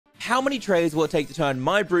how many trays will it take to turn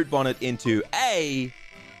my Brute Bonnet into a...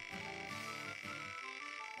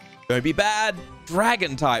 Don't be bad.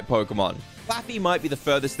 Dragon-type Pokemon. Flaffy might be the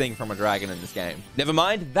furthest thing from a dragon in this game. Never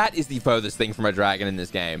mind, that is the furthest thing from a dragon in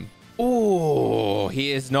this game. Oh,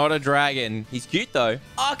 he is not a dragon. He's cute, though.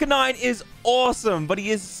 Arcanine is awesome, but he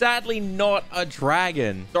is sadly not a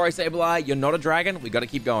dragon. Sorry, Sableye, you're not a dragon. We got to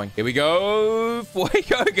keep going. Here we go.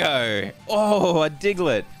 Fuecoco. Oh, a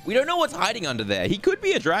Diglett. We don't know what's hiding under there. He could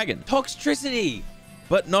be a dragon. Toxtricity,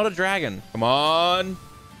 but not a dragon. Come on.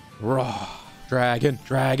 Raw. Dragon,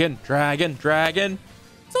 dragon, dragon, dragon.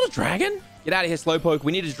 It's not a dragon. Get out of here, Slowpoke.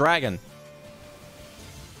 We need a dragon.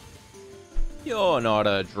 You're not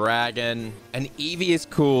a dragon. An Eevee is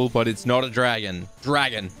cool, but it's not a dragon.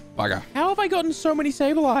 Dragon. Bugger. How have I gotten so many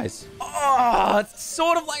Sableyes? Oh, it's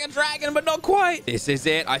sort of like a dragon, but not quite. This is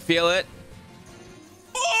it. I feel it.